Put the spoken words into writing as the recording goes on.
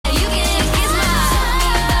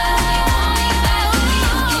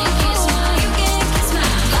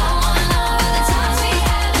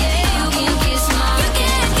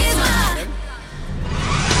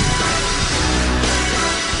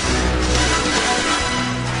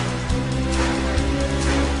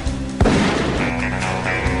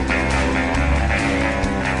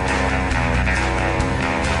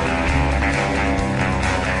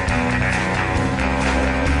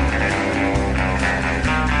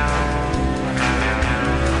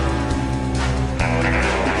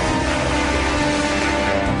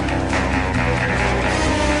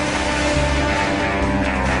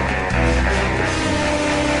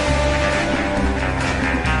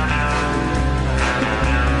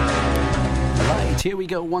Right, here we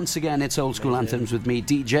go once again. It's Old School Anthems with me,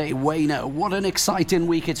 DJ Wayno. What an exciting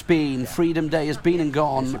week it's been. Freedom Day has been and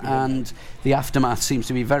gone, and the aftermath seems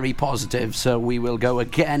to be very positive, so we will go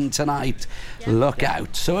again tonight. Look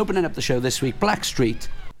out. So opening up the show this week, Blackstreet,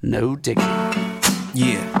 No Diggity.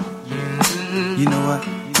 Yeah. You know what?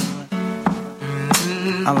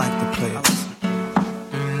 I like the players.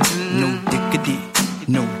 No diggity,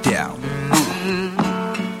 no doubt.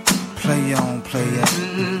 Play on, play it.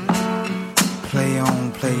 Play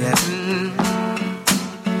on, play it.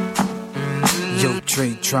 Yo,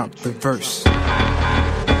 Dre, drop the verse.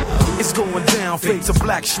 It's going down, fade to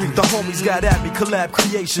Blackstreet. The homies got at me, collab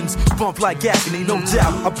creations. Bump like agony, no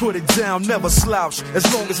doubt. I put it down, never slouch.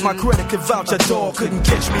 As long as my credit can vouch, a dog couldn't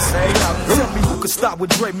catch me. Say, tell me who could stop with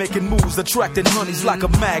Dre making moves, attracting honeys like a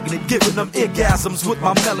magnet, giving them orgasms with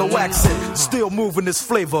my mellow accent. Still moving this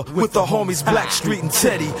flavor with the homies Blackstreet and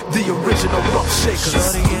Teddy, the original rough shakers.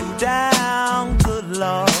 Shutting it down, good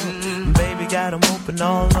lord. Baby got them open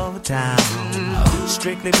all over town.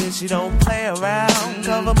 Strictly bitch, you don't play around.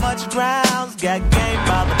 Cover much grounds, got game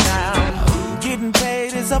by the pound. Getting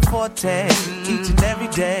paid is a forte, each and every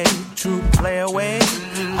day. True play away,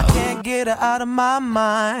 I can't get her out of my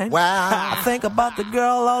mind. Wow, I think about the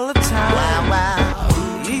girl all the time. Wow, wow.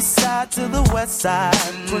 East side to the west side,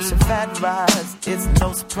 pushing fat rides, it's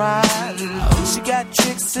no surprise. She got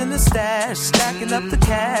tricks in the stash, stacking up the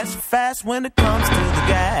cash, fast when it comes to the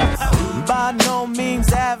gas. By no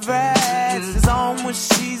means average, it's on when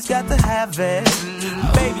she's got to have it.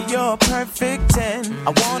 Baby, you're a perfect 10,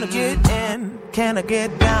 I wanna get in, can I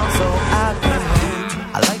get down so I can win?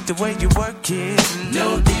 I like the way you work it,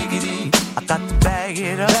 no diggity, I got to bag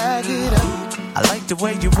it up, bag it up. I like the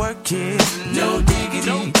way you work it, no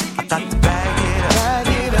diggity, I got to bag it up, bag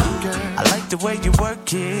it up, girl. I like the way you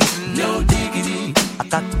work it, no diggity, I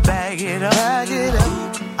got to bag it up, bag it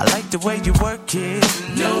up. I like the way you work it,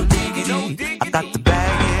 no diggity, I got to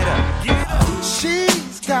bag it up.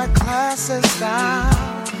 She's got class and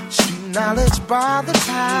style, street knowledge by the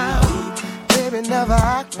pound. Baby never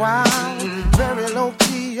act wild, very low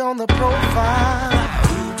key on the profile.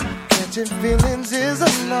 Catching feelings is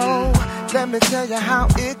a no. Let me tell you how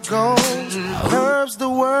it goes. Curves the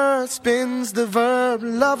word, spins the verb.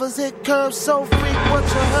 Lovers it curves so freak what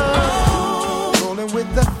you heard. Rolling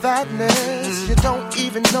with the fatness, you don't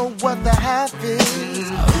even know what the half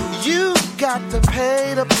is. You got to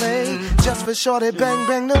pay to play, just for shorty bang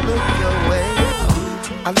bang to look your way.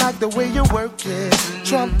 I like the way you work it,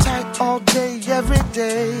 trump tight all day, every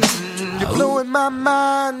day. You're blowing my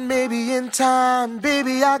mind, maybe in time,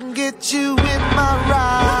 baby, I can get you in my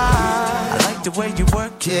ride. I like the way you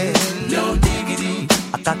work it, no diggity,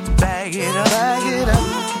 I got to bag it up, bag it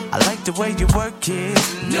up. I like the way you work it,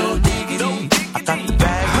 no diggity, I got to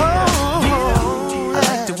bag it up. I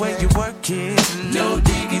like the way you work it, no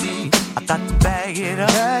diggity, I got to bag it up,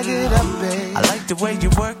 bag it up, babe. I like the way you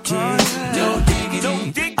work it, no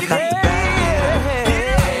diggity, I got to bag it up.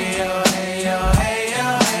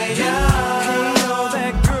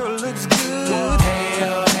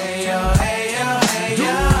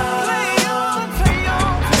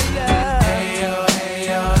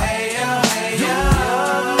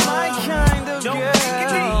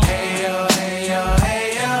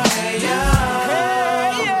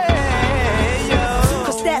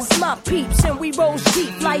 Rose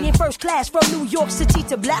deep, flying first class from New York City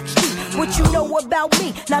to Blackstreet. What you know about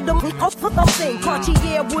me? Now the thing,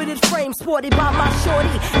 Cartier wooded frame sported by my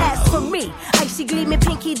shorty. As for me, icy gleaming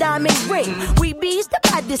pinky diamond ring. We bees the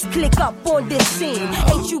baddest click up on this scene.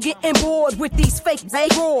 Ain't you getting bored with these fake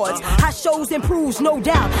broads? High shows improves, no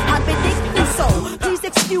doubt. I've been thinking so. Please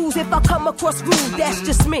excuse if I come across rude. That's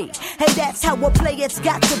just me, and that's how a player's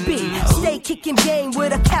got to be. Stay kicking game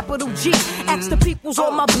with a capital G. Ask the peoples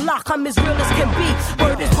on my block, I'm as real as can be.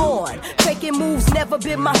 Word is born. Faking moves never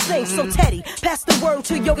been my thing. So Teddy, pass the word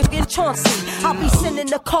to Yoga and Chauncey. I'll be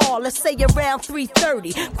sending a call, let's say around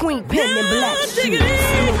 3:30. Queen Pen and Black.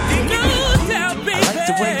 No doubt, baby. I like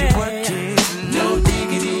the way you work it, no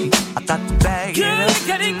diggity. I got to bag it up.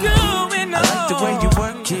 Got it going on. I like the way you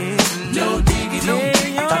work it, no diggity.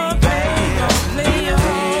 I got to bag it up.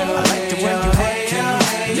 I like the way you work it,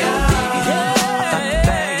 no diggity. I got to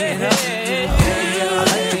bag it up. I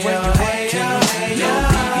like the way you work it, no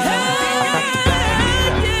diggity. I got to bag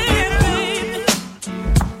it up.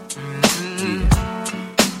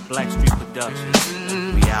 Blackstreet Productions.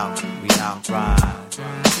 We out, ride.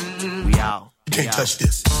 We out. You can't touch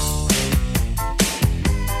this.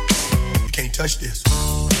 You can't touch this.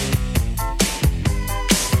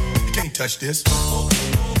 You can't touch this.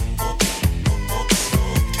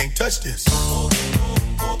 You can't touch this.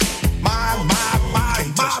 My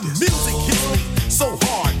music hits me so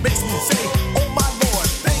hard, makes me say, oh my Lord,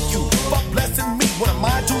 thank you for blessing me. What am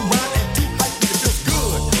I to rhyme and to hype me? It feels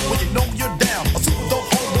good when you know you're down. A super dope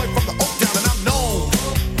homeboy from the Oak Town, and I'm known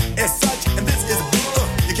as such. And this is a beat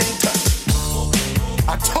you can't touch.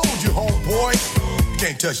 I told you, homeboy, you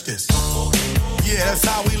can't touch this. Yeah, that's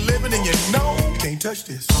how we living, and you know you can't touch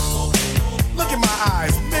this. Look in my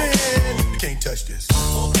eyes, man, you can't touch this.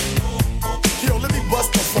 Yo, let me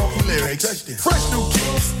bust the funky lyrics. Touch this. Fresh new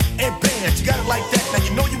kicks and bands, you got it like that. Now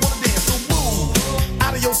you know you wanna dance, so move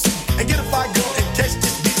out of your seat and get a fire girl and catch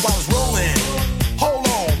this beat while it's rolling. Hold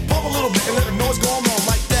on, pump a little bit and let them know what's going on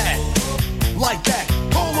like that, like that.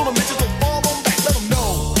 Hold on a minute, just fall on back, let them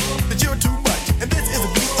know that you're too much, and this is a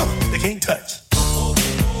beat they can't touch.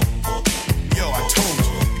 Yo, I told you,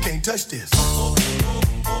 you can't touch this.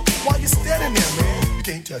 Why you standing there, man? You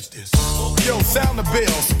can't touch this. Yo, sound the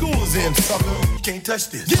bell. School is in, sucker. You can't touch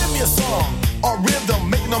this. Give me a song or rhythm,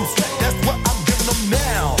 making them sweat. That's what I'm giving them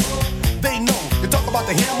now. They know. You talk about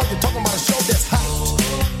the hammer, you're talking about a show that's hyped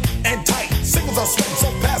and tight. Singles are sweating so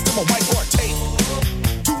fast, them a white or a tape.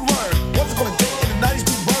 To learn what it's gonna take in the 90s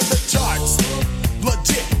to burn the charts.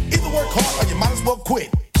 Legit. Either work hard or you might as well quit.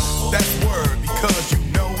 That's word because you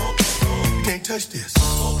know you can't touch this.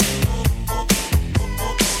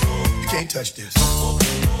 Can't touch this.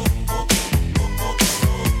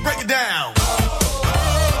 Break it down.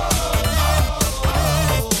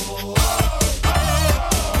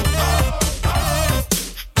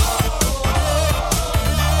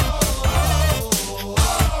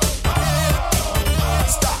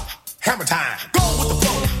 Stop. Hammer time. Go with the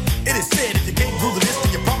flow. It is said if you can't groove this,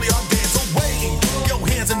 then you probably are dead. So wave your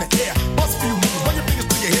hands in the air. Bust a few moves. Run your fingers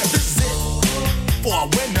through your hair. This is it. For a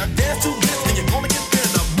winner, dance to this, and you're gonna get there.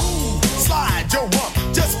 Slide your rump,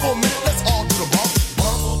 just for a minute, let's all do the bump,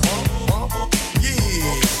 bump, bump, bump, yeah.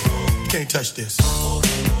 You can't touch this.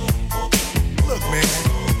 Look, man,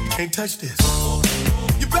 you can't touch this.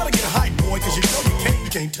 You better get hype, boy, cause you know you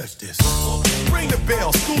can't touch this. Ring the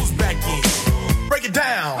bell, school's back in. Break it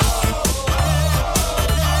down.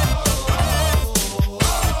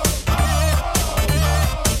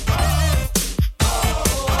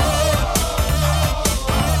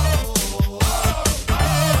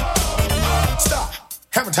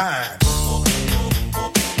 Hammer time.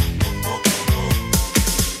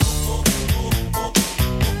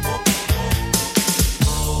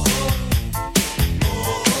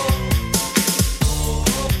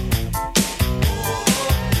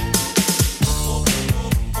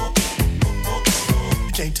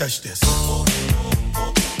 You can't touch this.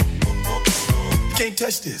 You can't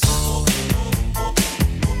touch this.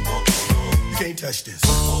 You can't touch this.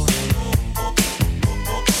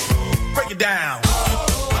 Break it down.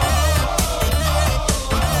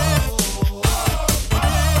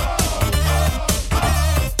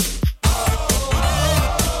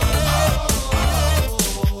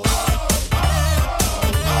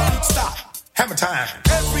 Hammer time.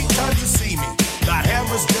 Every time you see me, the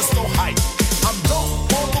hammer's just so hype. I'm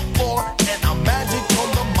dope on the floor and I'm magic on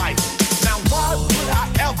the mic. Now why would I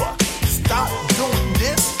ever stop doing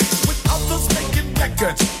this with others making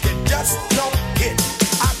records that just don't hit?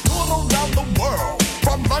 I tour around the world,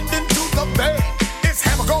 from London to the Bay. It's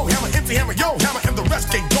hammer, go hammer, empty hammer, yo hammer, and the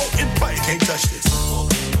rest can go and play. You can't touch this.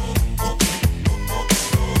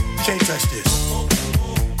 You can't touch this.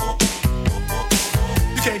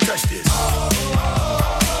 You can't touch this.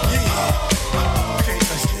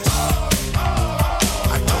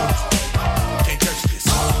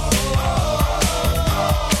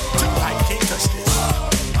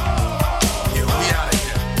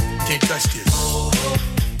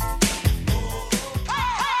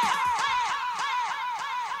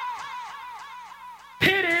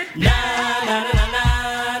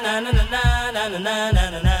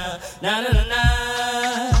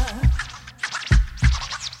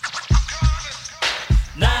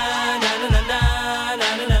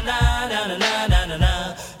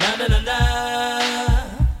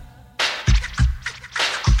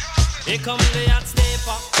 Here come the hot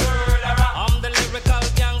stepper. I'm the lyrical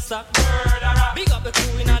gangster. Big up the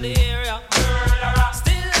crew in the area.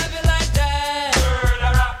 Still love you like that.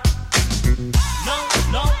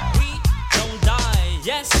 No, we don't die.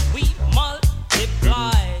 Yes, we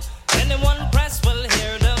multiply. Anyone press will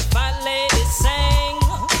hear the fat lady sing.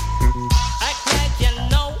 Act like you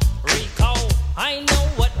know Rico. I know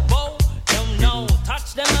what Bo don't know.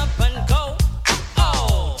 Touch them up and go.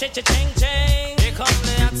 Oh, cha-cha-ching-ching. Here come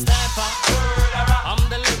the hot stepper. I'm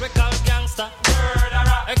the lyrical gangster.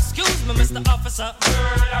 Excuse me, Mr. Officer.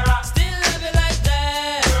 Still love you like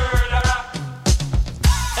that.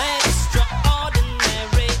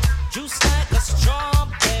 Extraordinary. Juice like a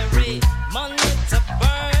strawberry. Money to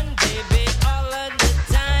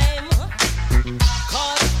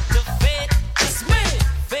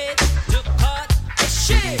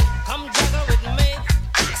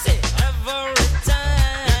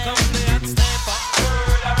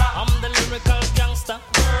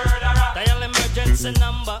the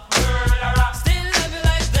number. Still love you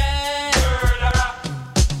like that.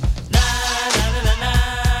 Na na na na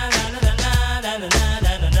na na na na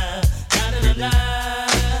na na na na na.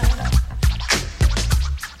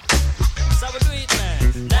 So we do it,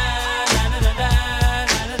 man. Na na na na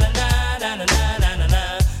na na na na na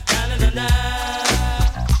na na na.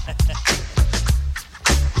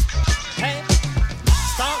 Hey,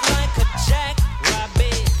 start like a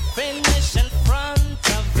jackrabbit, finish in front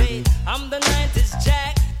of it. I'm the 90s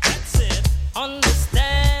Jack, that's it.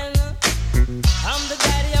 Understand? I'm the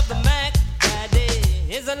daddy of the Mac. Daddy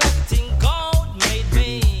is a lucky thing God made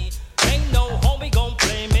me. Ain't no homie gon'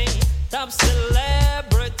 play me. Top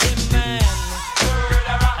celebrity man.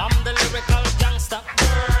 I'm the lyrical gangster.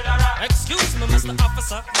 Excuse me, Mr.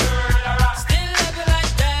 Officer. Still love you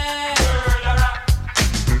like that.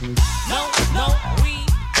 No, no, we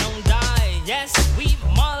don't die. Yes, we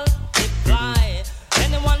multiply.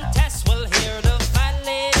 Anyone test will hear the fat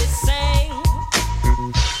lady sing.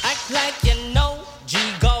 Act like you know,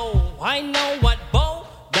 G-Go. I know what Bo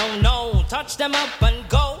don't know. Touch them up and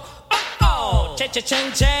go. Oh,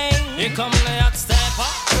 cha-cha-ching-ching. Here come the hot stepper.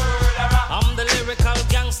 I'm the lyrical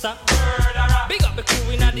gangster. Big up the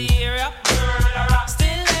crew in the area.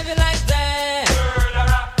 Still love you like that.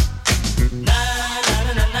 Na na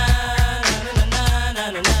na na na na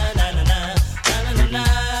na na na na na na na.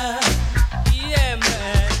 Yeah,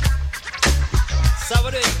 man. So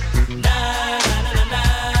what do it? Na na na na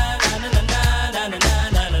na na na na na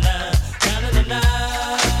na na na.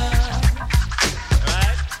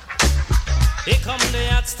 Right? Here come the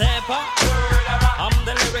hot stepper. I'm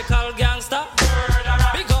the lyrical gangster.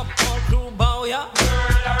 Big up all crew bow ya.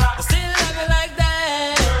 Still love you like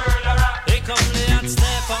that. Here come the hot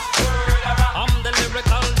stepper. I'm the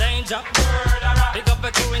lyrical danger. Big up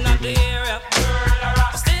the crew in the area.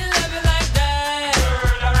 Still love you like that.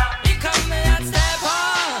 Here come the hot stepper.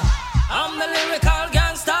 I'm the lyrical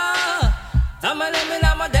gangster. I'm a living,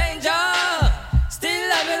 I'm a danger. Still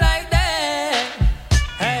love you like that.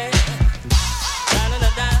 Hey. Da da da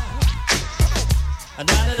da. Da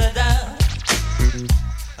da da da.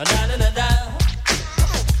 Da da da da.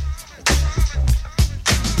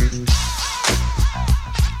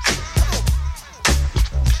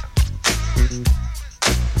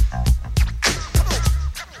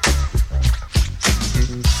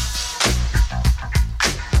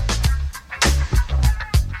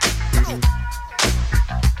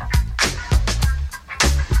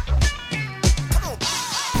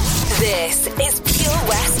 This is Pure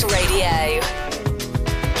West Radio.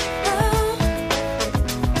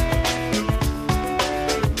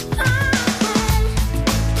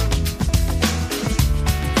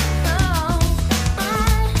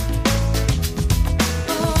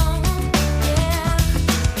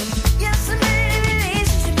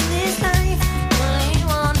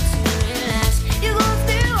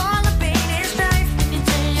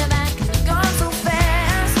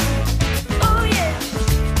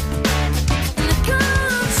 Look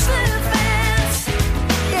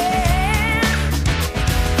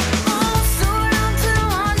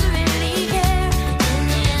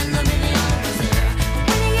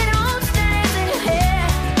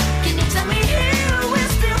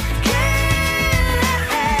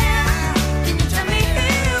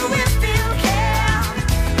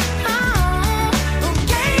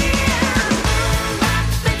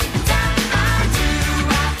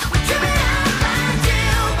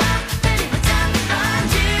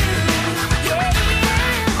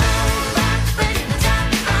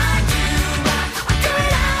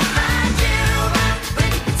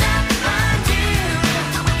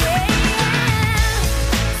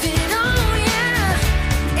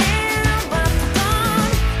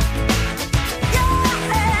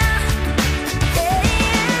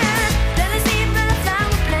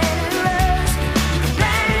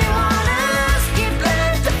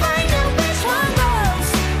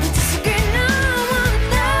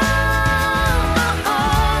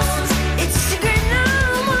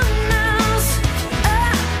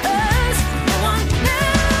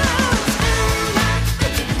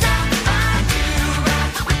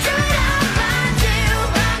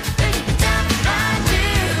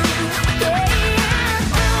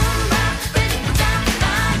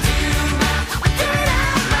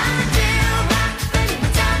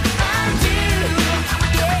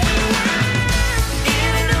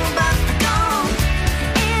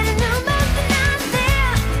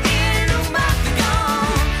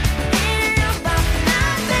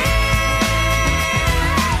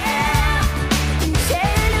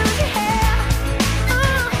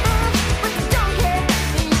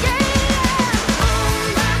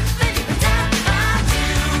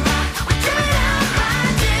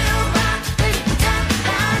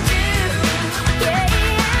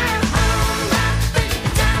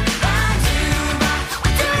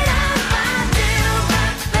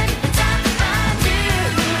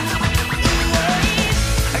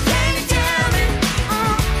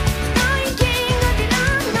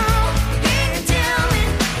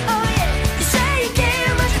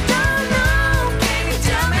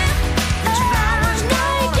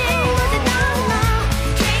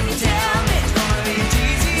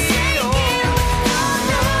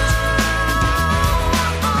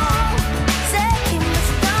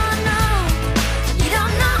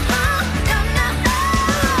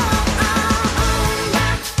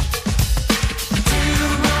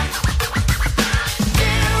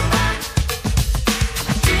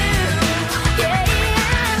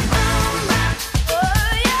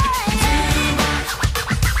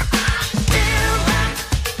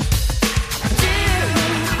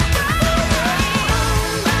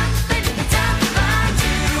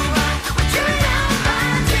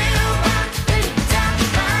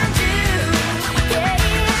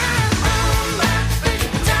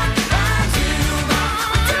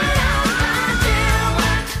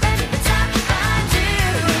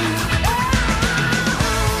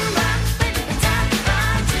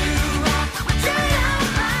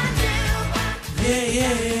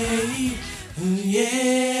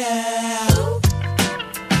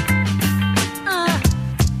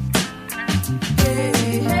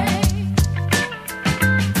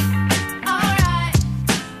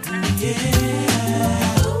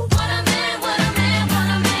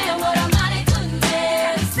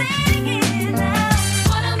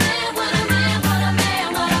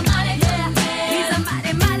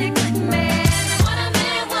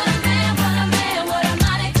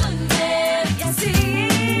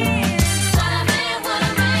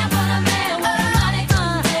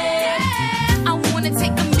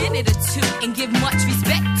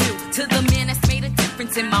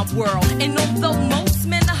In my world. And although most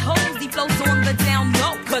men are hoes, he flows on the down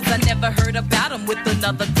low. Cause I never heard about him with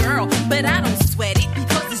another girl. But I don't sweat it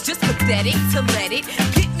because it's just pathetic to let it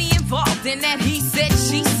get me involved in that he said,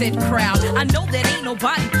 she said crowd. I know that ain't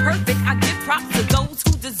nobody perfect. I give props to those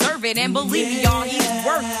who deserve it. And believe me, y'all, he's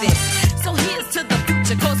worth it. So here's to the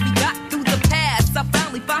future, cause we got through the past. I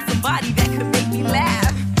finally found somebody that could make me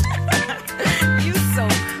laugh. You so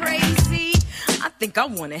crazy. I think I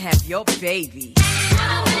wanna have your baby.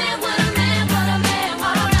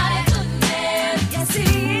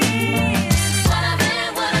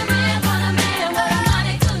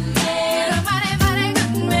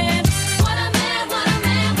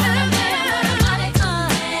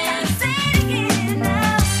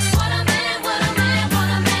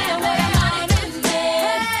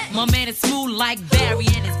 Smooth like Barry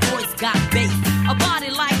and his voice got bass. A body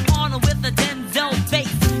like Arnold with a Denzel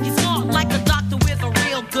face. He's smart like a doctor with a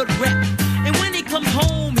real good rep. And when he comes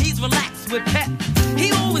home, he's relaxed with pep.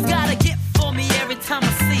 He always got a gift for me every time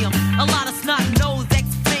I see him. A lot of snot-nosed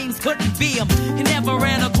ex-flames couldn't be him. He never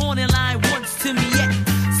ran a corner line once to me yet.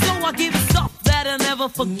 So I give him stuff that I'll never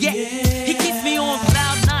forget. He keeps me on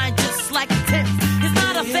cloud nine just like a tip. He's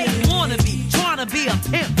not a fake wannabe, trying to be a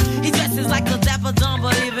pimp. He dresses like a dapper dumb,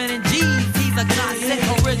 but even in jeans, he's a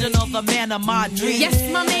godsend original, the man of my dreams.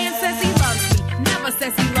 Yes, my man says he loves me, never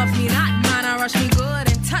says he loves me not. Mine, I rush me good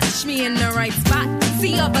and touch me in the right spot.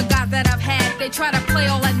 See other guys that I've had, they try to play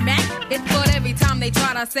all that Mac. It but every time they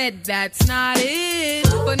tried, I said, that's not it.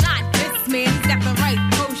 But not this man, he's got the right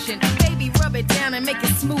potion. Baby, rub it down and make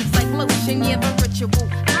it smooth like lotion. Yeah, the ritual,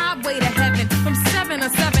 highway to heaven. From 7 to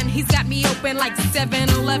 7, he's got me open like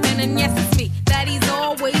 7-Eleven. And yes, it's me that he's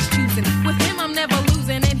always choosing. With him, I'm never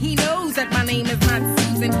losing, and he knows that my name is not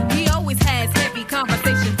Susan. He always has heavy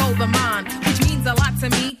conversation for the mind, which means a lot to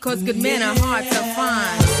me, cause good men are hard to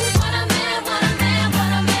find. What a man, what a man,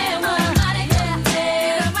 what a man, what a mighty good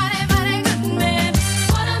man. What a mighty, mighty good man.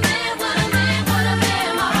 What a man, what a man, what a man,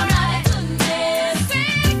 what a mighty good man.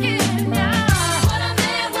 Sing it again now. What a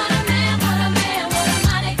man, what a man, what a man, what a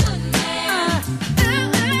mighty good man.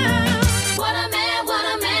 What a man, what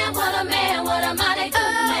a man, what a man, what a mighty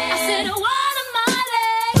good man. I said, what a mighty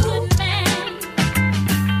good man.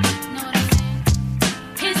 Know what I'm saying?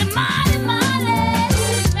 He's a mighty, mighty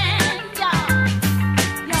good man, y'all.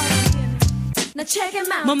 Now check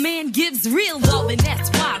him out. My man gives real love, and that's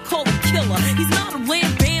why I call him killer. He's not a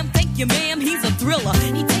wham bam, thank you ma'am, he's a thriller.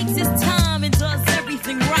 He takes his time and does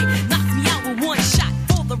everything right. Knocks me out with one shot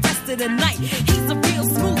for the rest of the night. He's a real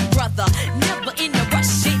smooth brother, never in a rush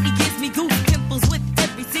shit. He gives me goose pimples with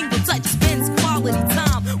every single touch. Spends quality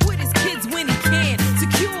time with his kids when he can.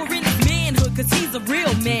 Secure in his manhood, cause he's a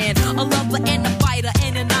real man. A lover and a fighter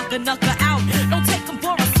and a knocker out. Don't take him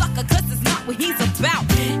for a sucker, cause it's not what he's about.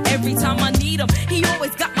 Every time I need him, he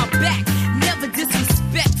always got my back. Never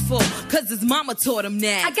disrespectful, cause his mama taught him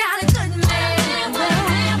that. I got a good man. What a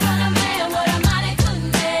man, what a man, what a mighty good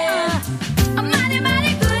man. A mighty,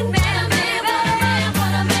 mighty good man. What a man,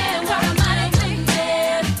 what a man, what a mighty good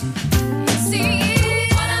man. See,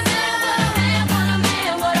 what a man, what a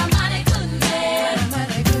man, what a mighty good man. What a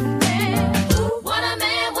mighty good man. What a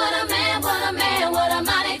man, what a man, what a man, what a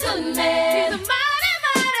mighty good man. He's a mighty,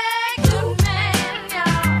 mighty good man,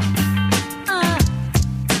 y'all.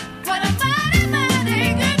 What a mighty, mighty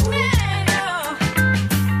good man, y'all.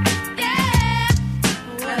 Yeah.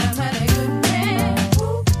 What a mighty good man.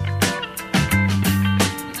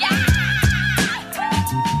 Yeah.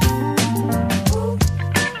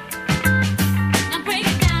 Now break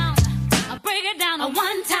it down. I'll break it down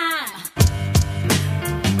one time.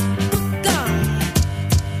 Go.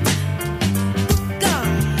 Go.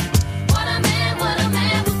 What a man, what a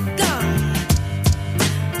man. Go.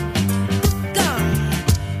 Go.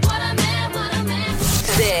 What a man, what a man.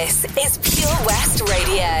 This is Pure West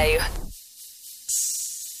Radio.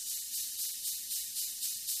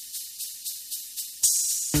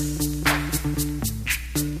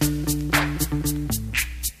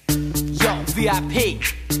 Yo, VIP.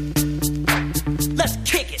 Let's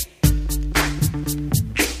kick it.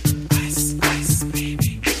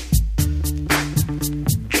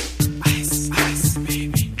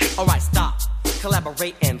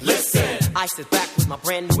 I sit back with my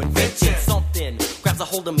brand new invention. Something grabs a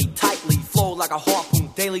hold of me tightly, flow like a harpoon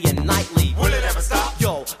daily and nightly. Will it ever stop?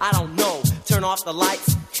 Yo, I don't know. Turn off the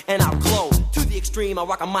lights and I'll glow. To the extreme, I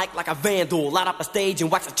rock a mic like a vandal. Light up a stage and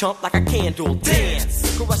wax a chump like a candle.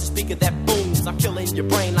 Dance, crush a speaker that booms. I'm killing your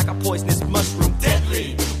brain like a poisonous mushroom.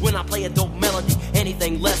 Deadly, when I play a dope melody.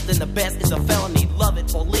 Anything less than the best is a felony. Love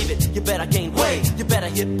it or leave it, you better gain weight. You better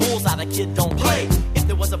hit bullseye, the kid don't play. If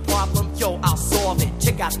there was a problem, yo, I'll solve it.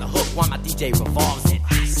 Check out the hook while my DJ revolves it.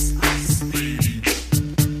 Ice, ice,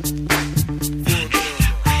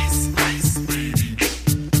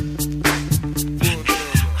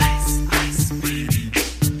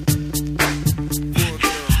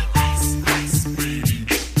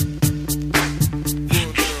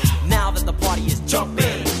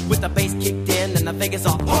 Vegas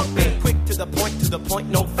are pumping, quick to the point,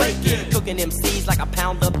 no faking. Cooking MCs like a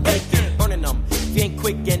pound of bacon, burning them. If you ain't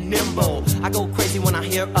quick and nimble, I go crazy when I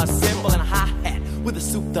hear a cymbal and a hi-hat with a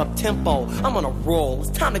souped up tempo. I'm on a roll,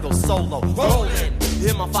 it's time to go solo. Rolling,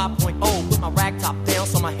 hit my 5.0 with my rag top down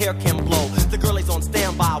so my hair can blow. The girl is on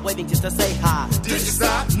standby, waiting just to say hi. Did you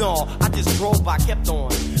stop? No, I just drove by, kept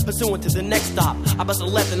on pursuing to the next stop. I bust a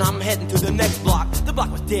left and I'm heading to the next block. The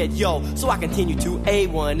block was dead, yo, so I continue to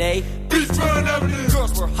A1A. Beachfront Avenue.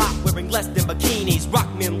 Girls were hot, wearing less than bikinis.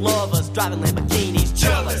 Rock men lovers, driving Lamborghinis.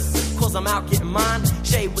 Jealous, cause I'm out getting mine.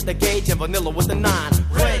 Shade with the gauge and vanilla with the 9.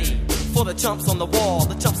 Ready for the chumps on the wall.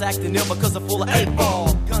 The chumps acting ill because they're full of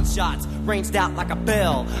 8-ball. Gunshots ranged out like a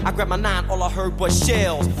bell. I grabbed my 9, all I heard was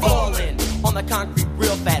shells falling on the concrete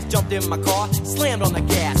real fast. Jumped in my car, slammed on the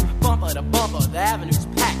gas. Bumper to bumper, the avenue's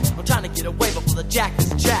packed. I'm trying to get away before the jack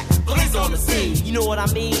is jacked. Police on the scene, you know what I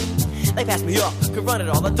mean? They passed me up, could run it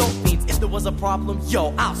all, the dope fiends. If there was a problem,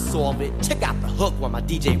 yo, I'll solve it. Check out the hook while my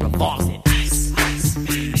DJ revolves it. Ice, ice,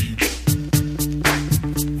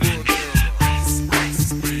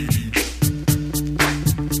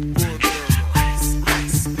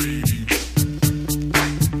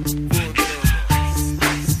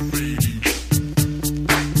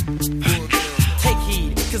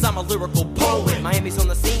 lyrical poet. Miami's on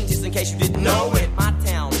the scene, just in case you didn't know it. My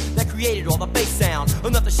town that created all the bass sound.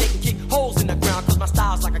 Enough to shake and kick holes in the ground, cause my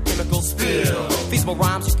style's like a chemical spill. Feasible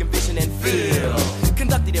rhymes you can vision and feel.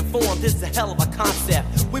 Conducted in form, this is a hell of a concept.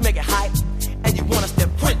 We make it hype, and you want us to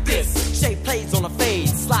print this. Shape plays on a fade,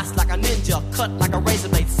 slice like a ninja, cut like a razor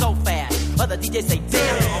blade so fast. Other DJs say,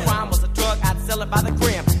 damn, a rhyme was a drug, I'd sell it by the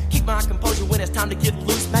gram. Keep my composure when it's time to get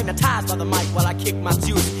loose. Magnetized by the mic while I kick my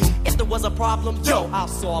juice. If there was a problem, yo, I'll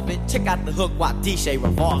solve it. Check out the hook while DJ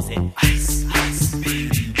revolves it. Ice, ice,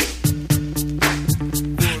 baby.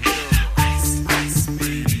 Ice, ice,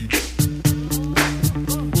 baby.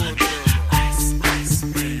 Ice, ice,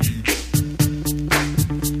 baby.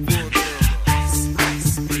 Ice,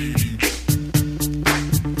 ice, baby.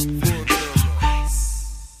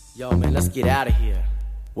 Yo, man, let's get out of here.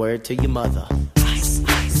 Word to your mother. Ice,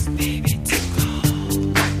 ice, baby.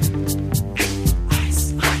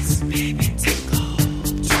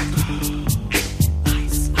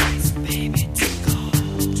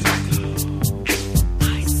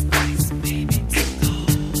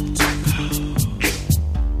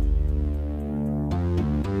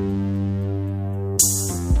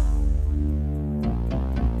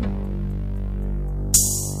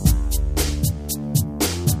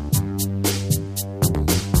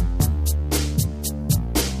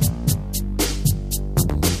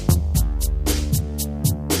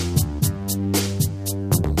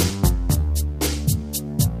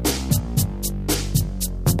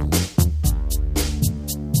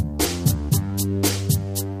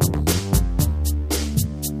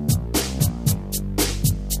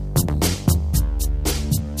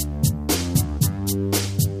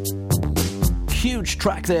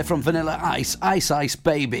 Track there from Vanilla Ice, Ice Ice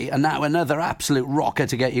Baby, and now another absolute rocker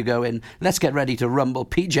to get you going. Let's get ready to rumble,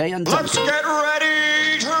 PJ and Duncan. Let's get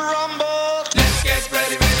ready to rumble. Let's get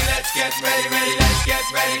ready, let's get ready, let's get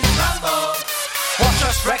ready to rumble. Watch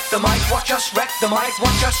us wreck the mic, watch us wreck the mic,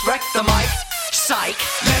 watch us wreck the mic. Psych.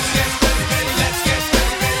 Let's get ready, let's get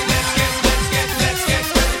ready, let's get ready, let's get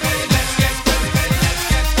ready,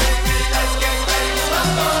 let's get ready to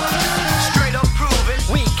rumble. Straight up proving,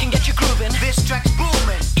 we can get you grooving. This track's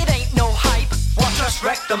booming, it ain't no hype. Watch us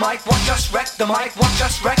wreck the mic, watch us wreck the mic, watch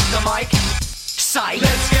us wreck the mic. Psych.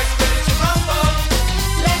 Let's get ready to rumble.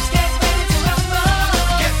 Let's get ready to rumble.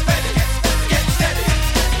 Get ready, get steady,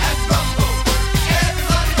 and rumble.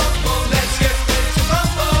 Everybody rumble. Let's get ready to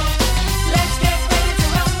rumble. Let's get ready to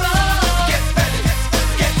rumble. Get ready,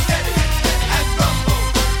 get steady, and rumble.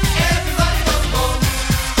 Everybody rumble.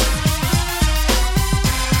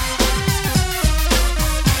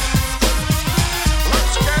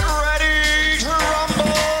 Let's get ready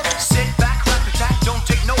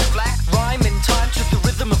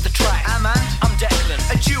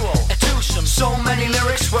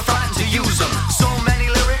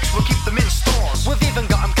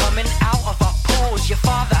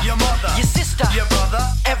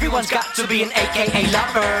be an AKA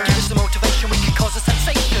lover. Give us the motivation, we can cause a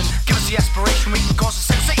sensation. Give us the aspiration, we can cause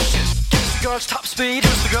a sensation. Give us the girls top speed,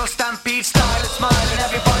 give us the girls stampede style and smile and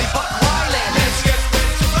everybody buck wildin'. Let's get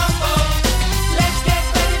ready to rumble. Let's get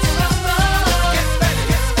ready to rumble. Get ready,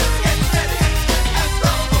 get steady and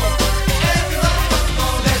rumble. Everybody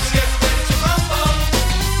rumble. Let's get ready to rumble.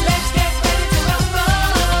 Let's get ready to rumble.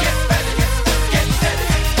 Get ready, get steady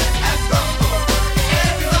and rumble.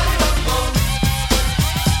 Everybody rumble.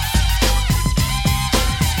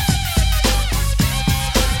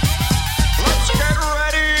 Let's get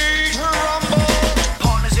ready to rumble.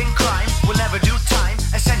 Partners in crime will never do time.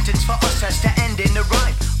 A sentence for us has to end in a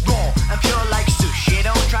rhyme. Raw and pure like sushi.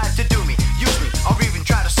 Don't try to do me, use me, or even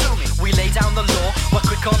try to sue me. We lay down the law, we're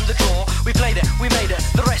quick on the draw. We played it, we made it,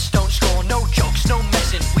 the rest don't score. No jokes, no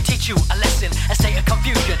messing. We teach you a lesson, a state of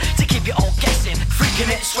confusion to keep you all guessing. Freaking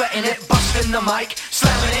it, sweating it, busting the mic,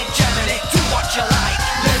 slamming it, jamming it, do what you like.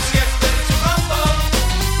 Let's get ready to rumble.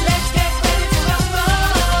 Let's get ready to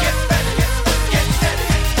rumble. Get ready, get steady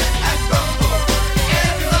and rumble.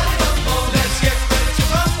 Everybody rumble. Let's get ready to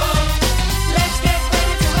rumble. Let's get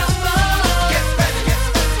ready to rumble. Get ready,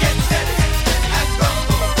 get steady and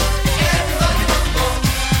rumble. Everybody rumble.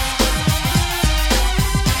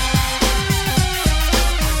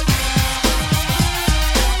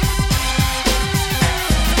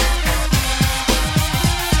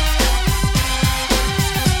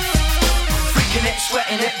 Freaking it,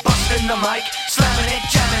 sweating it, busting the mic, slamming it,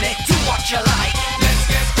 jamming it, do what you like. Let's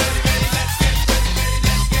get ready, ready, let's get ready, ready,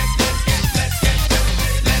 let's get ready,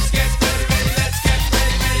 let's get ready, ready, let's get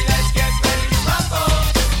ready, ready, let's get ready to rumble.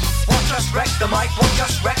 Won't just wreck the mic, won't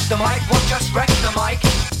just wreck the mic, won't just wreck the mic.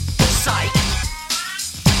 Psych.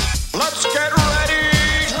 Let's get ready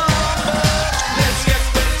to rumble. Let's get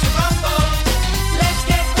ready to rumble. Let's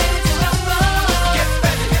get ready to rumble. Get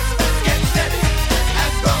ready, get steady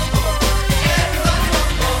and rumble. Everybody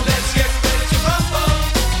rumble. Let's get ready to rumble.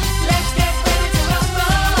 Let's get ready to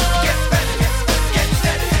rumble. Get ready, get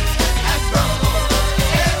steady and rumble.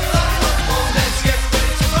 Everybody rumble. Let's get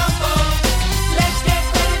ready to rumble. Let's get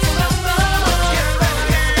ready to rumble. Get ready,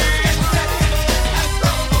 get steady and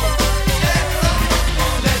rumble. Everybody rumble.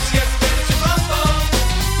 Let's get ready to rumble.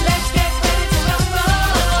 Let's get ready to rumble.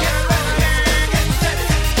 Get ready, get steady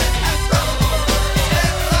and rumble.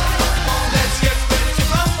 Everybody rumble. Let's get ready to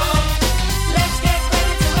rumble. Let's get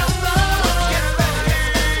ready to rumble. Get ready, get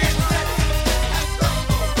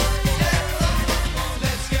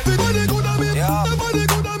steady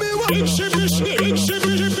and rumble.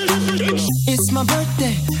 It's my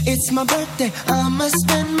birthday, it's my birthday, I'ma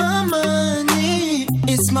spend my money.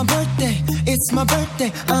 It's my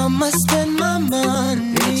birthday, I'ma spend my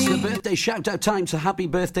money. It's the birthday shout out time, so happy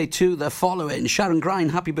birthday to the following: Sharon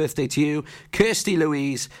Grind, happy birthday to you; Kirsty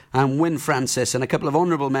Louise and Wyn Francis, and a couple of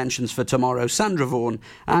honourable mentions for tomorrow: Sandra Vaughan,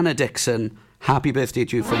 Anna Dixon. Happy birthday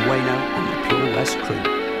to you from Wayno and the Pure West crew.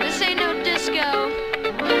 This ain't no disco.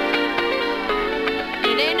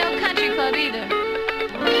 It ain't no country club either.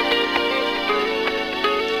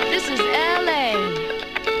 This is LA.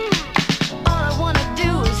 All I wanna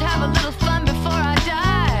do is have a little fun before I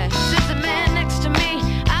die. Sits a man next to me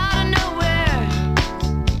out of nowhere.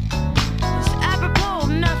 It's apropos of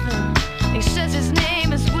nothing. He says his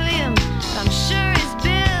name is William. I'm sure he's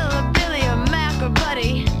Bill or Billy or Mac or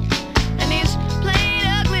Buddy. And he's playing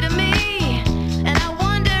ugly to me. And I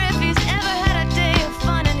wonder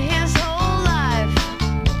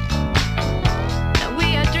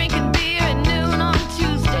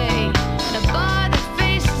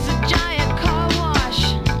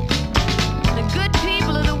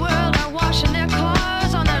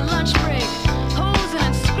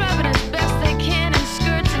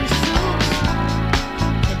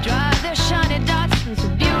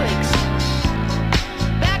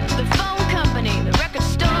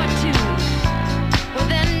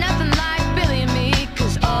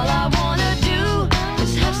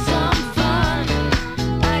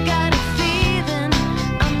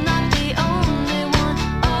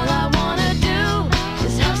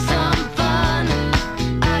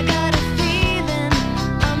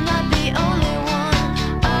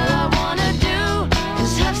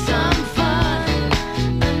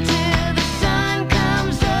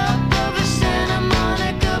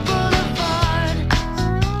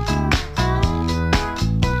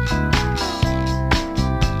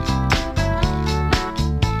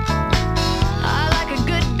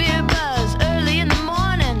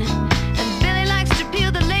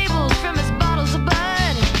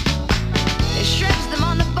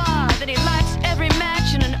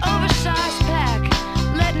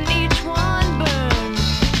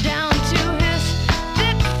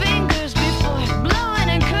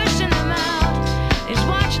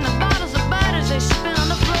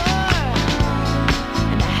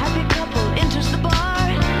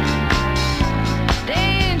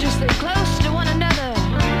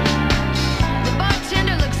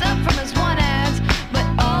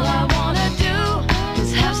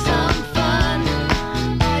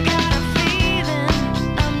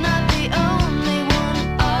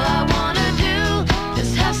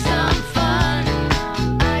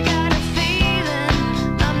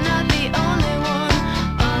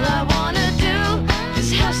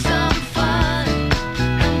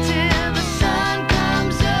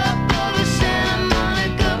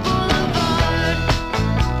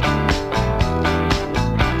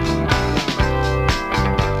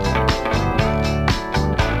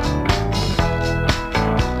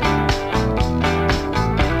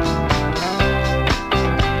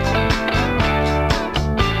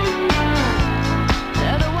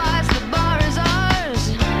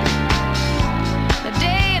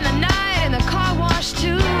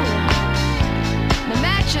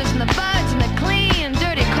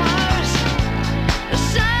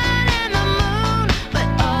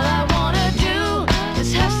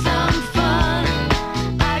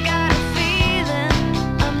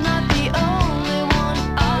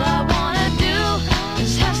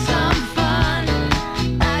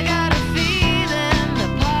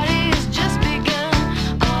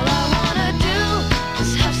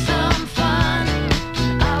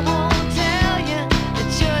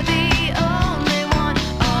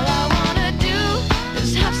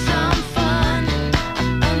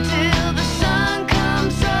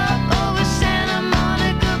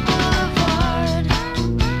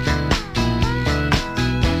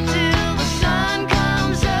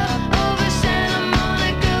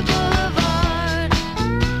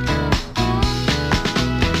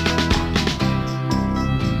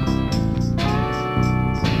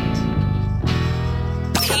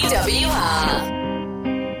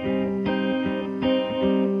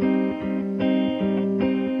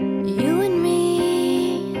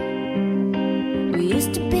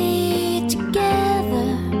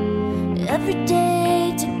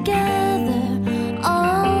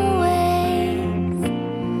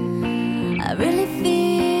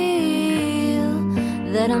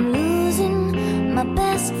that I'm losing my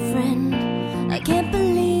best friend. I can't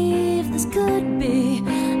believe this could be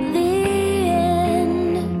the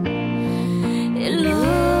end. It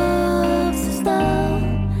looks as though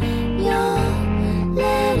you're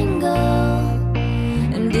letting go,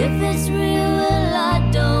 and if it's real, well,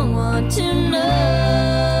 I don't want to know.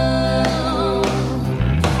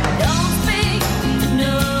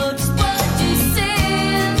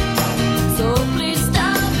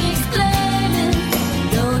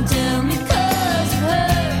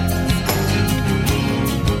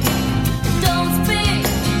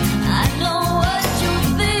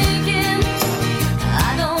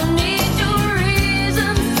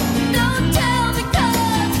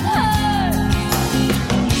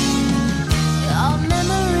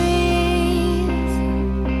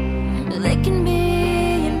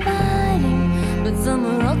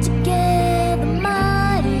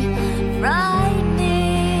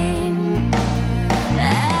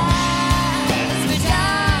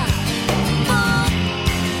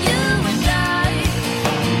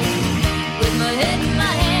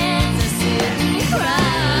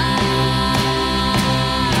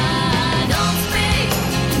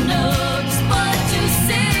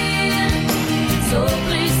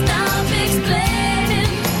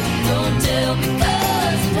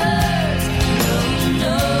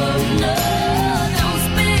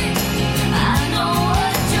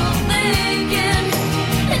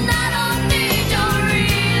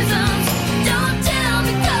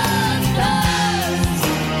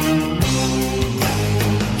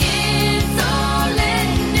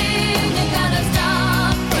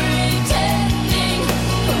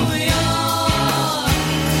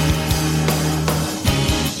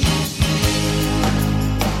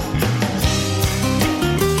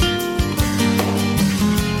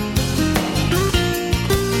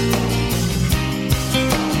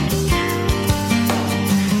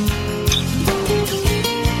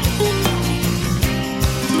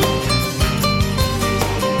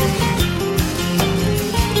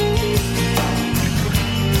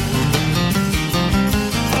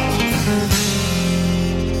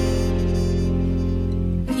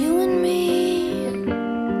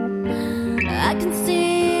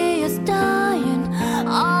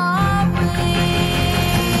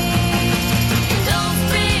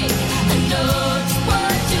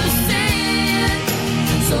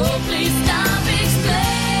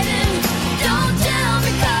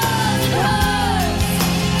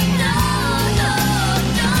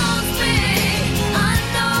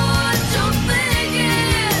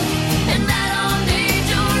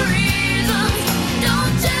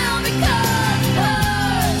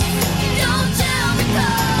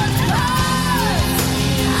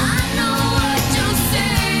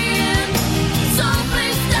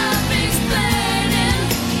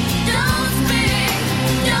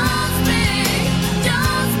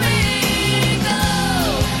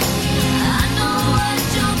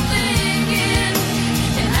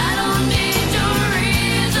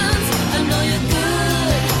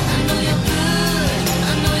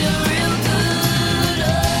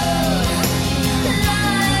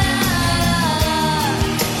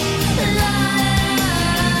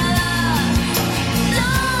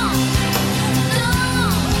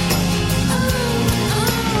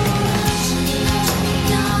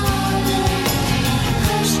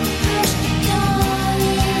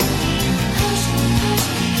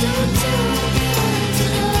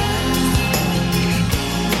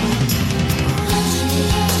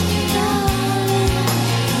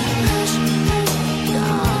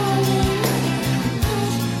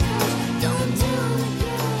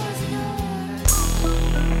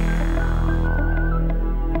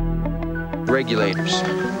 Regulators.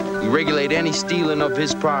 We regulate any stealing of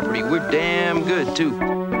his property. We're damn good, too.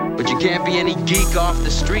 But you can't be any geek off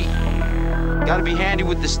the street. Gotta be handy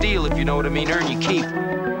with the steel, if you know what I mean. Earn your keep.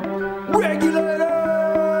 Regulators!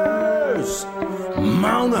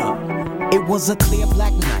 Mount up! It was a clear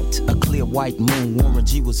black night, a clear white moon. Warren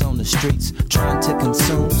G was on the streets, trying to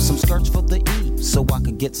consume some skirts for the E, so I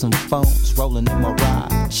could get some phones. Rolling in my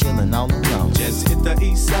ride, chilling all alone. Just hit the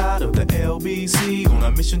east side of the LBC, on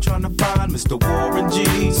a mission trying to find Mr. Warren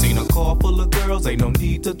G. Seen a car full of girls, ain't no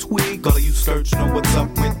need to tweak. All of you skirts know what's up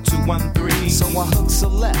with 213. So I hooked a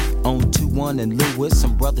left on 21 and Lewis.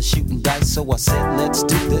 Some brothers shooting dice, so I said, let's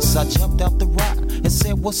do this. I jumped out the ride and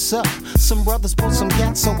said, what's up? Some brothers pulled some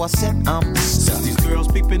gas, so I said, I'm stuck. Since these girls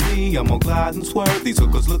peeping me, I'm gonna glide and swerve. These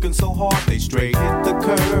hookers looking so hard, they straight hit the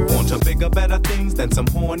curve. Want to bigger, better things than some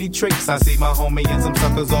horny tricks. I see my homie and some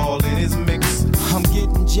suckers all in his mix. I'm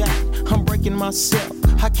getting jacked, I'm breaking myself.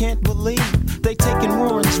 I can't believe They taking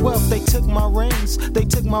Warren's wealth, they took my rings, they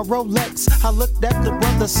took my Rolex. I looked at the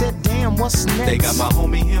brother, said, damn, what's next? They got my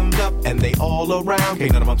homie hemmed up and they all around.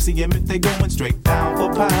 Can't none of them see him if they going straight pound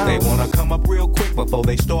for pound. They wanna come up real quick before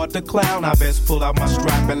they start to clown. I best pull out my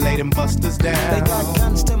strap and lay them busters down. They got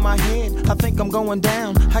guns to my head, I think I'm going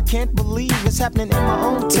down. I can't believe it's happening in my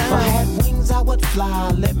own town. If I had wings, I would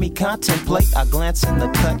fly, let me contemplate. I glance in the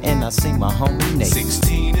cut and I see my homie Nate.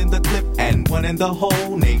 16 in the clip and 1 in the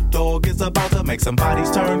hole. Nate Dogg is about to make some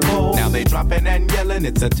bodies turn cold. Now they dropping and yelling,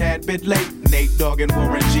 it's a tad bit late. Nate Dogg and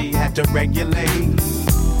Warren G had to regulate.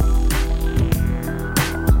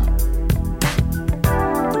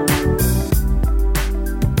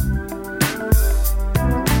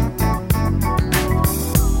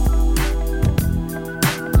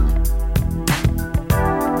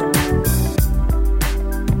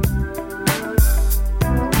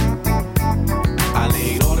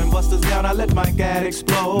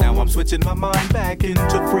 Explode. Now I'm switching my mind back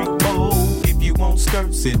into freak mode. If you won't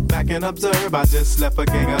skirt, sit back and observe. I just left a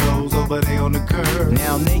gang of those over there on the curb.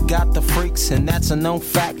 Now they got the freaks and that's a known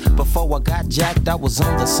fact. Before I got jacked, I was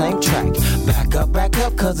on the same track. Back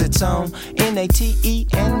up, cause it's on N-A-T-E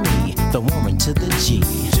and me, the Warren to the G.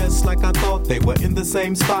 Just like I thought, they were in the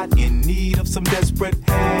same spot, in need of some desperate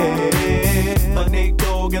help. But Nate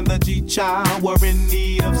Dogg and the G-Child were in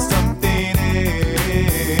need of something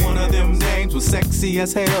else. One of them dames was sexy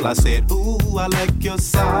as hell. I said, ooh, I like your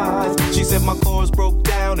size. She said my chords broke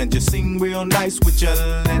down and just sing real nice. Would you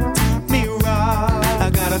let me ride? I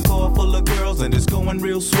got a car full of girls and it's going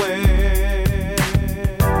real swell.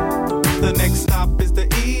 The next stop is the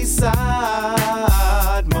East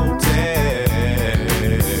Side Motel.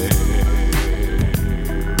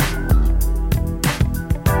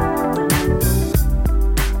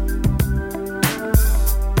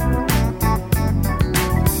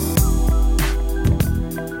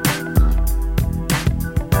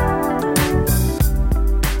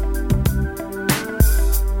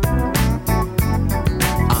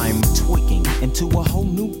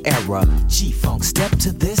 Era. G-Funk, step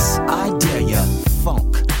to this, I dare ya.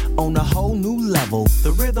 Funk on a whole new level.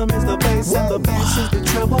 The rhythm is the bass and the bass is the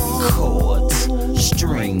treble. Chords,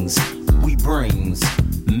 strings, we brings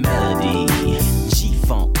melody.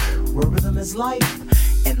 G-Funk, where rhythm is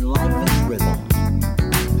life and life is rhythm.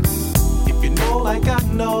 If you know like I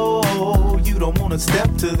know, you don't wanna step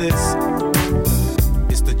to this.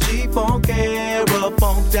 It's the G-Funk era,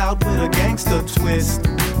 funked out with a gangster twist.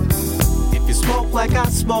 You smoke like I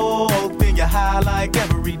smoke, then you high like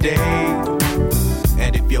every day.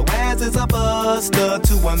 And if your ass is a buster,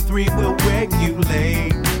 213 will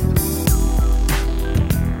regulate.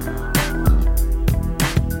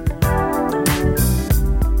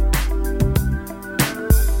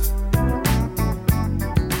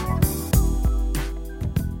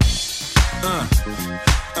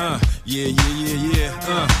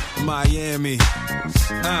 Yeah. Miami.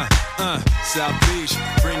 South Beach,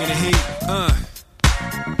 bringing the heat.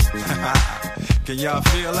 Can y'all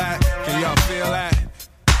feel that? Can y'all feel that?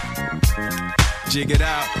 Jig it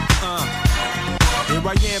out. Here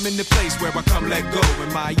I am in the place where I come let go.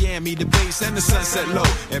 In Miami, the bass and the sunset low.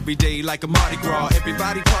 Every day like a Mardi Gras.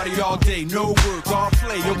 Everybody party all day. No work, all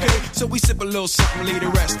play, okay? So we sip a little something, leave the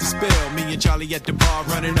rest to spill. Me and Charlie at the bar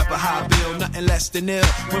running up a high bill. Nothing less than ill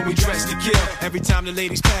when we dress to kill. Every time the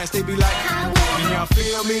ladies pass, they be like, can y'all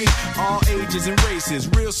feel me? All ages and races,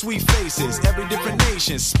 real sweet faces. Every different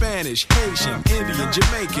nation, Spanish, Haitian, Indian,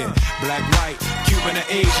 Jamaican, black, white, Cuban, or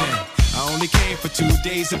Asian. I only came for 2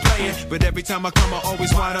 days of playing, but every time I come I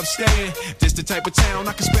always wind up staying. This the type of town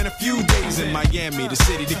I can spend a few days in. Miami, the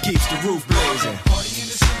city that keeps the roof blazing. Party in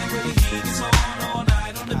the city where the heat is on all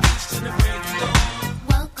night on the beach till the break of dawn.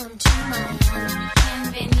 Welcome to Miami,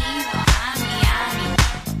 bienvenido a Miami.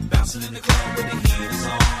 Bouncing in the club where the heat is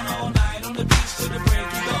on all night on the beach till the break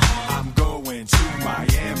of dawn. I'm going to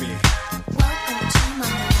Miami. Welcome to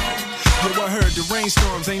Miami. Yo, I heard the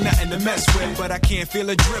rainstorms ain't nothing to mess with, but I can't feel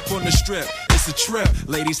a drip on the strip. It's a trip.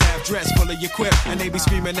 Ladies have dress full of your quip, and they be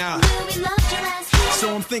screaming out.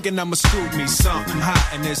 So I'm thinking I'ma scoop me something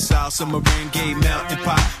hot in this South Submarine Gay melting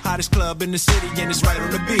pot. Hottest club in the city, and it's right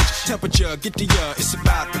on the beach. Temperature, get the it's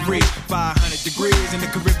about to reach 500 degrees in the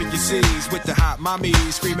Caribbean seas with the hot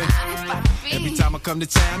mommies screaming. Every time I come to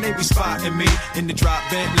town, they be spotting me in the drop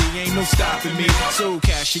Bentley, ain't no stopping me. So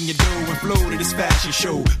cash in your dough and flow to this fashion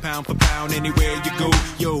show, pound for pound anywhere you go.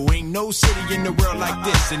 Yo, ain't no city in the world like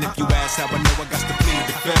this, and if you ask how I know, I got to plead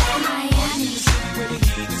the fifth. Miami, the city where the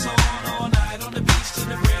heat is on all night on the beach till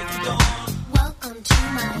the break of dawn. Welcome to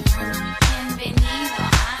Miami, bienvenido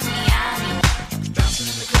a Miami. Bouncing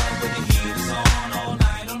in the club where the heat is on all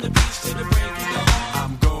night on the beach till the break of dawn.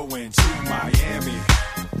 I'm going to Miami.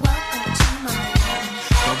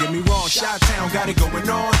 Chi-Town got it going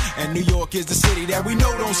on, and New York is the city that we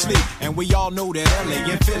know don't sleep. And we all know that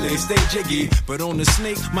LA and Philly stay jiggy, but on the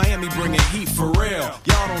sneak, Miami bringing heat for real.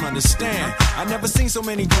 Y'all don't understand. I never seen so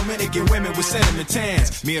many Dominican women with sentiment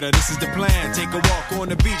tans. Mira, this is the plan. Take a walk on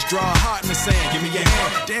the beach, draw a heart in the sand. Give me your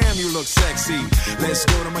hand. Damn, you look sexy. Let's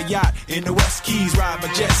go to my yacht in the West Keys, ride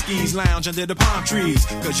my jet skis, lounge under the palm trees.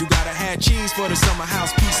 Cause you gotta have cheese for the summer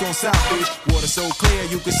house piece on South Beach. Water so clear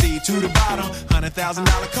you can see to the bottom.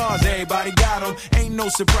 $100,000 cars, everybody got them. Ain't no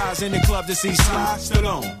surprise in the club to see Sly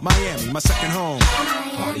Stallone. Miami, my second home.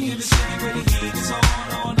 Party in the city where the heat is on.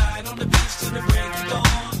 All night on the beach till the break of dawn.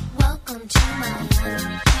 Welcome to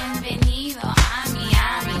Miami. Bienvenido a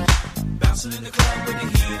Miami. Bouncing in the club where the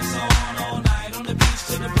heat is on. All night on the beach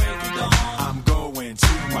till the break of dawn. I'm going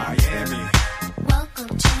to Miami.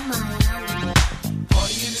 Welcome to Miami.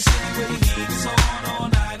 Party in the city where the heat is on. All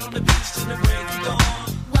night on the beach till the break of dawn.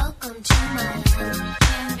 Welcome to Miami.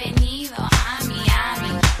 Bienvenido a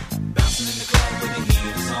Miami. Bouncing in the club where the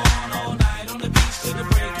heat is on. All night on the beach till the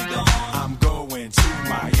break of dawn. I'm going to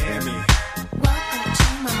Miami. Welcome to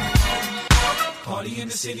Miami. Party in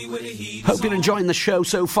the city where the heat is Hope you're enjoying the show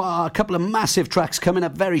so far. A couple of massive tracks coming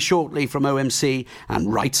up very shortly from OMC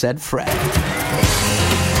and Right Said Fred.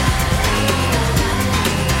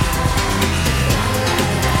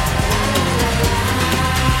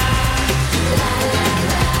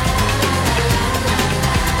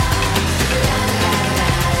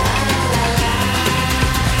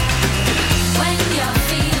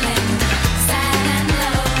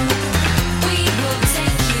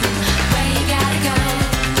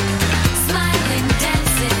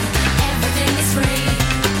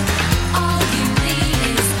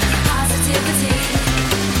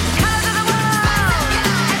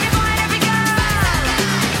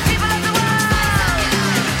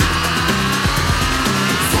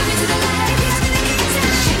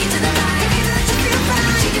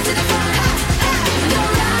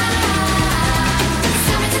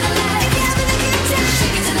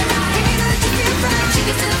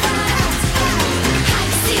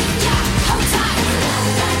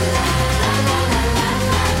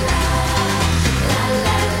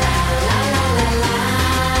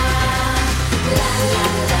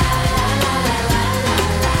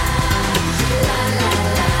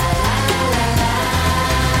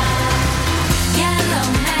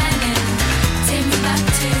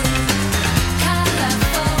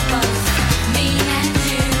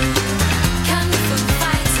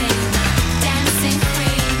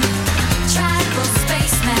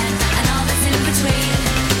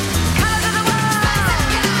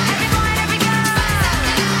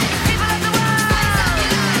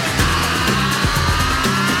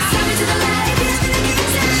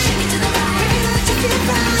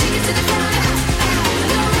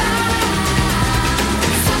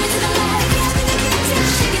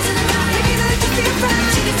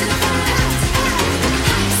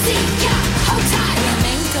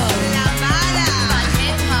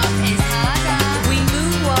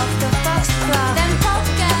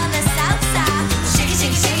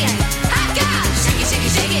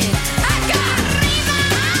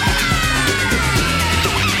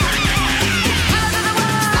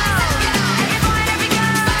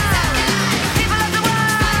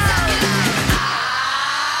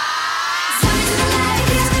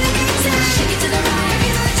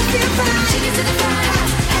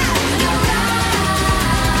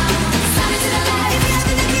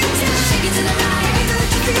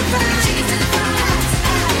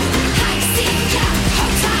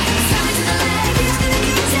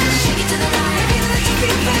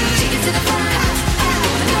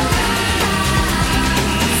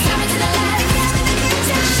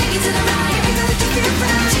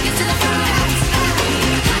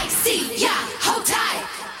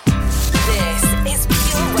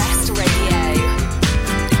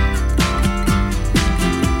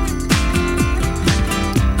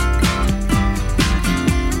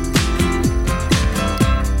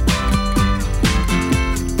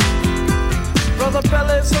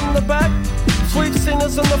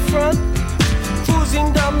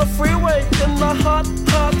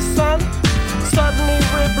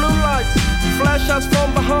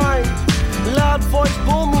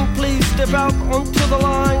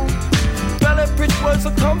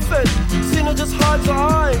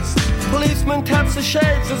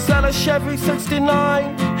 Chevy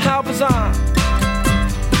 69, how bizarre.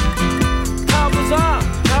 How bizarre,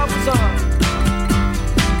 how bizarre.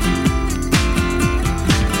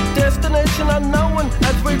 Destination unknown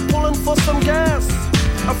as we're pulling for some gas.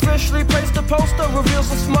 Officially placed a poster,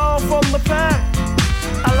 reveals a smile from the pack.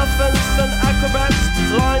 Elephants and acrobats,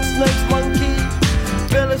 lion, snakes,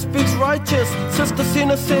 monkey. Billy speaks right Sister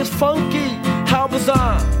Cena says funky. How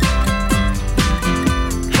bizarre.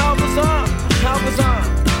 How bizarre. How bizarre.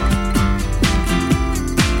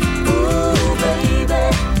 Ooh, baby.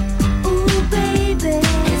 Ooh, baby.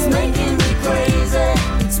 It's making me crazy.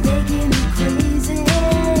 It's making me crazy.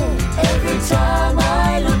 Every time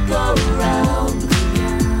I look around.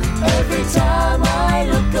 Every time I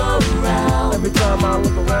look around. Every time I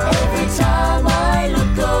look around. Every time I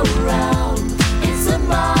look around. It's in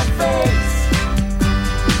my face.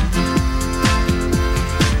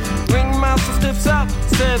 Ringmaster stiffs up,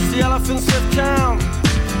 says the elephants lift town.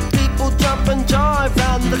 People jump and jive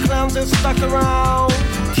and the clowns are stuck around.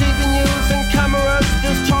 TV news and cameras,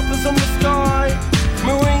 there's choppers in the sky.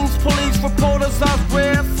 Marines, police, reporters ask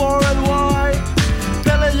where, for and why.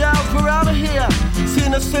 Bella yells, we're out of here.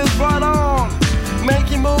 Cena says right on.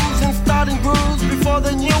 Making moves and starting grooves before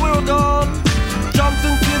they knew we were gone. Jumped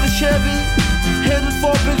into the Chevy, headed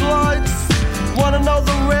for big lights. Wanna know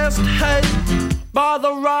the rest? Hey, by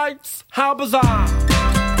the rights. How bizarre.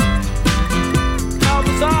 How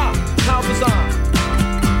bizarre. How bizarre.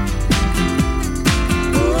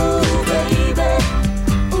 Ooh, baby.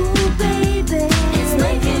 Ooh, baby. It's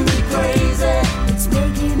making me crazy. It's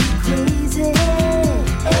making me crazy.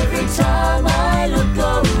 Every time I look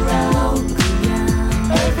around.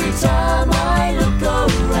 Every time I look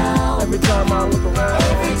around. Every time I look around.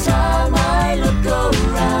 Every time I look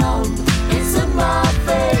around. It's in my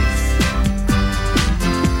face.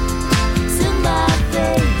 It's in my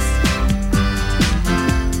face.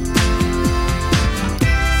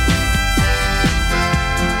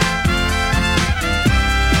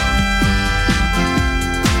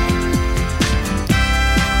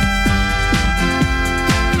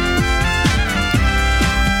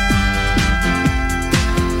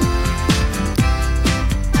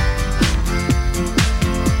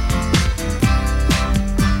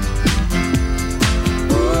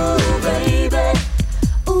 Ooh, baby.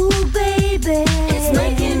 Ooh, baby. It's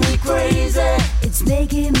making me crazy. It's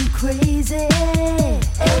making me crazy.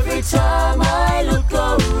 Every time I look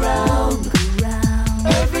around.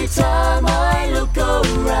 Every time I look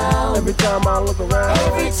around. Every time I look around.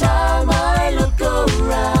 Every time I look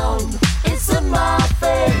around. It's in my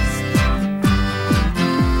face.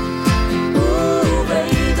 Ooh,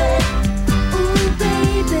 baby. Ooh,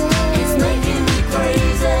 baby. It's making me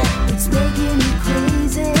crazy. It's making me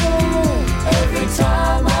crazy. Every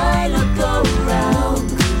time I look around.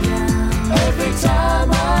 Every time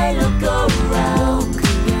I look around.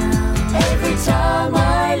 Every time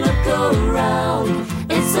I look around.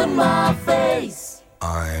 It's in my face.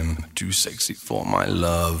 I'm too sexy for my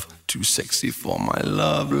love, too sexy for my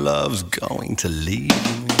love. Love's going to leave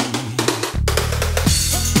me.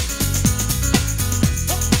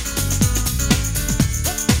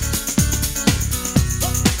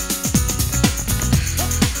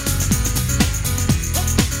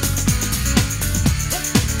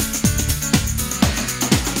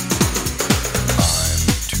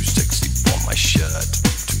 Too sexy for my shirt,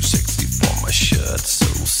 too sexy for my shirt, so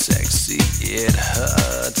sexy it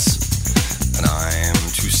hurts. And I'm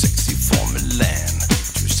too sexy for Milan,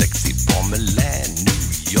 too sexy for Milan, New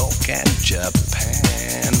York and Japan.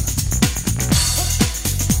 And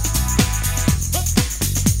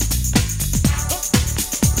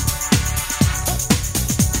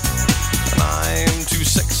I'm too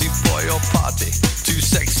sexy for your party, too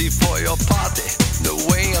sexy for your party. No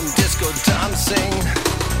way I'm disco dancing.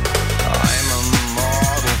 I'm a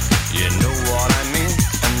model, you know what I mean.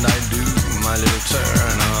 And I do my little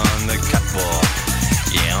turn on the catwalk.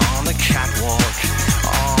 Yeah, on the catwalk,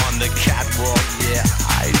 on the catwalk. Yeah,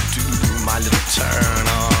 I do my little turn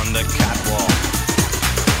on the catwalk.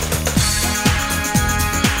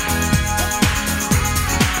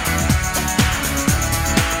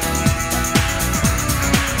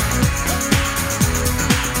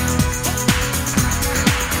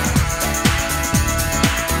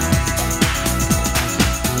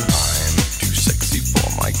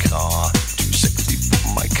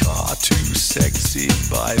 Too sexy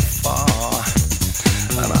by far.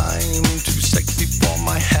 And I'm too sexy for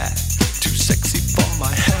my hat, too sexy for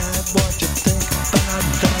my hat. What you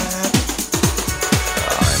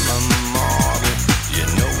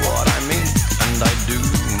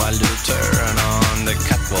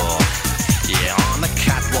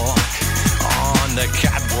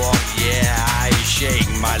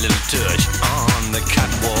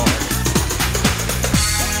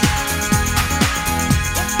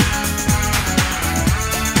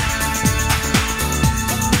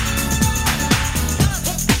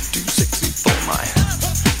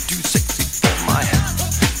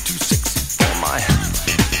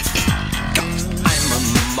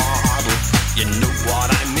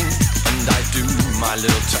my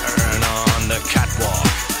little turn on the catwalk.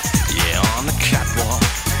 Yeah, on the catwalk.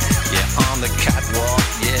 Yeah, on the catwalk.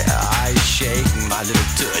 Yeah, I shake my little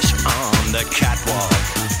tush on the catwalk.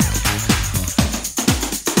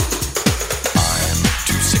 I'm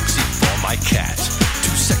too sexy for my cat.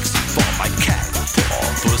 Too sexy for my cat.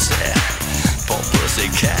 Poor pussy. Poor pussy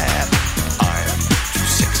cat. I'm too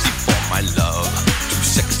sexy for my love. Too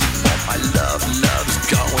sexy for my love. Love's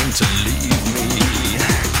going to leave me.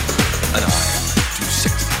 And I'm too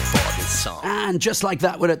sexy for this song. And just like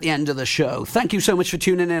that, we're at the end of the show. Thank you so much for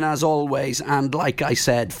tuning in as always. And like I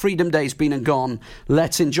said, Freedom Day's been and gone.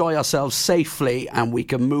 Let's enjoy ourselves safely and we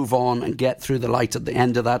can move on and get through the light at the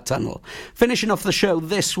end of that tunnel. Finishing off the show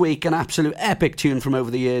this week, an absolute epic tune from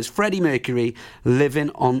over the years, Freddie Mercury, Living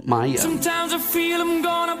on My Own. Sometimes I feel I'm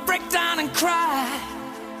gonna break down and cry.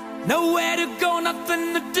 Nowhere to go,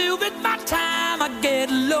 nothing to do with my time. I get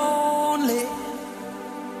lonely.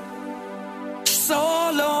 So